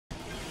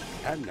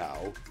And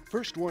now,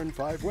 First Warn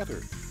 5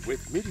 weather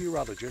with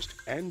meteorologist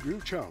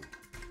Andrew Chung.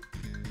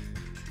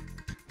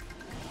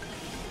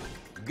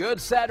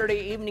 Good Saturday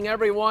evening,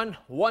 everyone.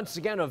 Once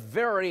again, a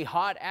very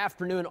hot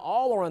afternoon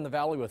all around the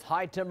valley with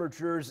high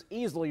temperatures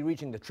easily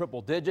reaching the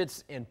triple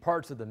digits in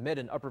parts of the mid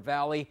and upper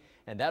valley.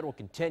 And that will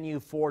continue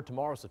for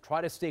tomorrow, so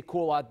try to stay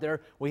cool out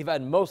there. We've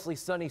had mostly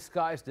sunny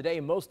skies today,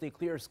 mostly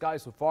clear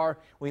skies so far.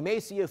 We may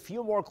see a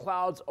few more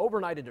clouds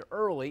overnight into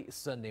early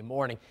Sunday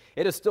morning.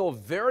 It is still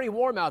very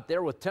warm out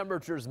there with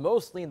temperatures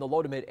mostly in the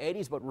low to mid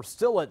 80s, but we're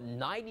still at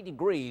 90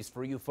 degrees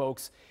for you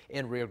folks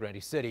in Rio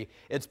Grande City.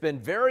 It's been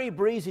very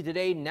breezy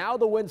today. Now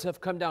the winds have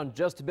come down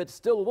just a bit,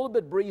 still a little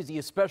bit breezy,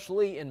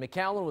 especially in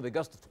McAllen with a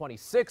gust of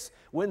 26.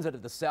 Winds out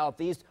of the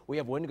southeast. We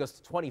have wind gusts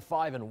of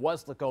 25 and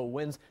Weslaco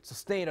winds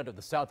sustained out of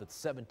the south at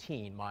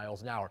 17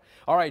 miles an hour.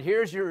 All right,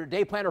 here's your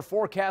day planner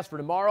forecast for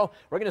tomorrow.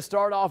 We're going to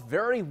start off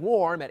very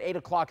warm at 8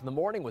 o'clock in the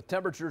morning with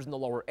temperatures in the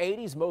lower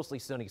 80s, mostly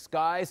sunny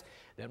skies.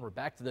 Then we're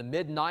back to the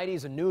mid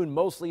 90s at noon,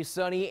 mostly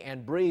sunny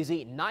and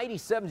breezy.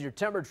 97 is your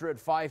temperature at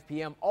 5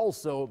 p.m.,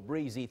 also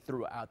breezy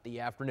throughout the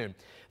afternoon.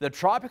 The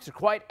tropics are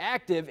quite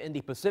active in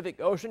the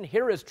Pacific Ocean.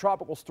 Here is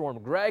Tropical Storm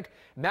Greg.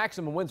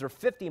 Maximum winds are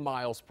 50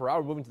 miles per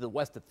hour, moving to the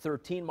west at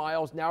 13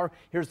 miles an hour.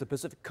 Here's the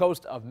Pacific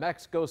coast of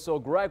Mexico. So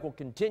Greg will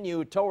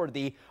continue toward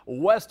the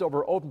west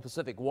over open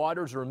Pacific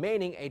waters,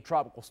 remaining a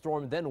tropical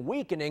storm, then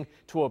weakening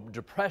to a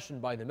depression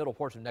by the middle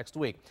portion of next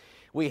week.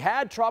 We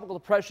had Tropical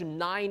Depression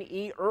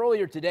 9E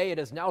earlier today. It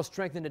has now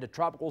strengthened into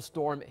Tropical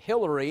Storm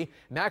Hillary.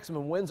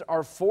 Maximum winds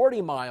are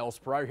 40 miles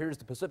per hour. Here's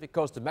the Pacific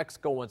coast of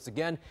Mexico once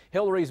again.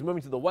 Hillary is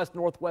moving to the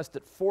west-northwest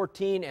at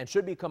 14 and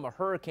should become a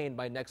hurricane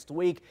by next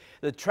week.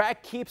 The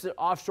track keeps it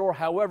offshore.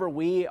 However,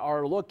 we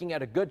are looking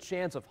at a good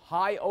chance of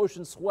high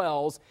ocean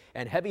swells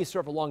and heavy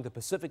surf along the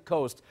Pacific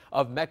coast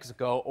of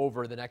Mexico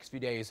over the next few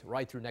days,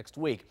 right through next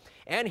week.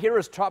 And here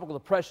is Tropical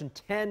Depression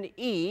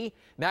 10E.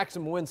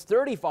 Maximum winds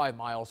 35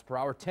 miles per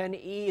hour.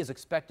 10E is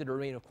expected to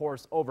remain, of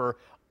course, over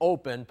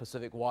open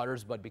Pacific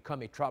waters, but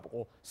become a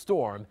tropical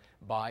storm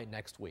by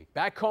next week.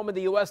 Back home in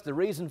the U.S., the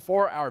reason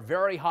for our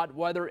very hot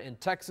weather in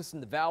Texas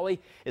and the valley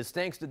is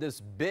thanks to this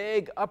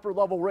big upper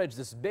level ridge,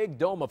 this big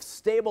dome of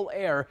stable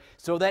air.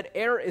 So that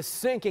air is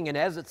sinking, and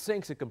as it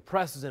sinks, it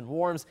compresses and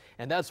warms,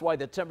 and that's why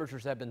the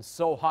temperatures have been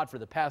so hot for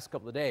the past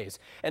couple of days.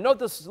 And note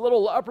this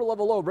little upper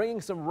level low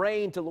bringing some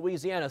rain to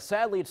Louisiana.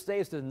 Sadly, it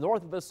stays to the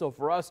north of us, so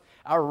for us,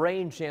 our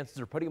rain chances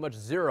are pretty much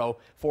zero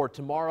for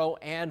tomorrow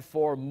and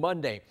for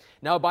Monday.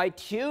 Now, by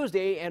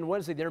Tuesday and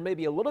Wednesday, there may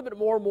be a little bit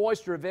more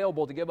moisture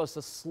available to give us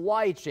a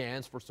slight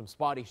chance for some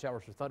spotty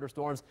showers or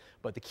thunderstorms,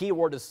 but the key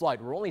word is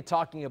slight. We're only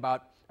talking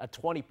about a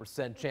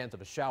 20% chance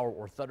of a shower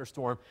or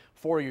thunderstorm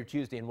for your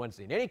Tuesday and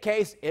Wednesday. In any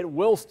case, it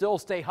will still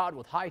stay hot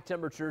with high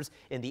temperatures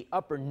in the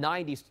upper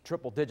 90s to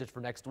triple digits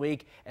for next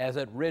week as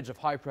that ridge of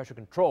high pressure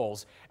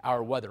controls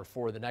our weather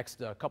for the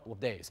next couple of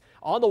days.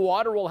 On the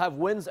water, we'll have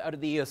winds out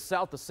of the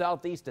south to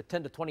southeast at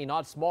 10 to 20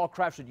 knots. Small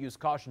craft should use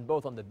caution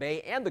both on the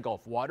Bay and the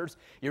Gulf waters.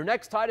 Your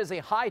next tide is a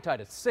high tide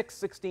at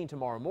 6:16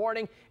 tomorrow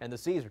morning, and the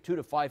seas are 2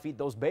 to 5 feet.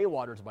 Those bay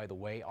waters, by the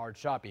way, are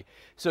choppy.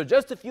 So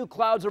just a few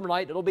clouds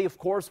overnight. It'll be, of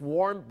course,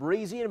 warm,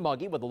 breezy, and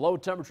muggy with a low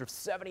temperature of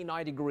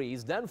 79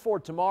 degrees. Then for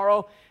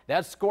tomorrow,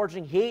 that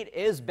scorching heat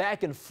is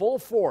back in full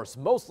force.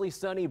 Mostly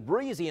sunny,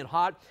 breezy, and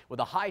hot with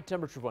a high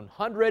temperature of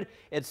 100.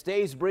 It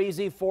stays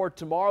breezy for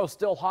tomorrow.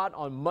 Still hot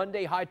on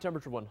Monday, high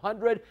temperature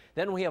 100.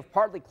 Then we have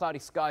partly cloudy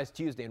skies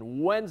Tuesday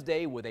and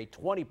Wednesday with a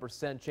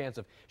 20% chance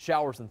of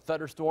showers and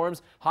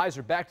thunderstorms. Highs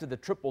are back to the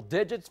triple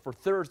digits for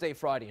Thursday,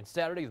 Friday, and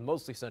Saturday with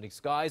mostly sunny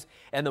skies.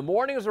 And the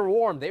mornings are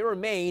warm. They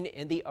remain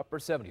in the upper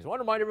 70s. I want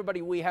to remind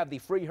everybody we have the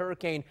free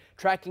hurricane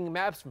tracking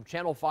maps from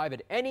Channel 5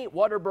 at any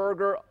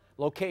Whataburger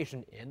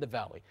location in the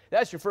valley.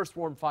 That's your First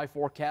Warn 5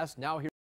 forecast. Now here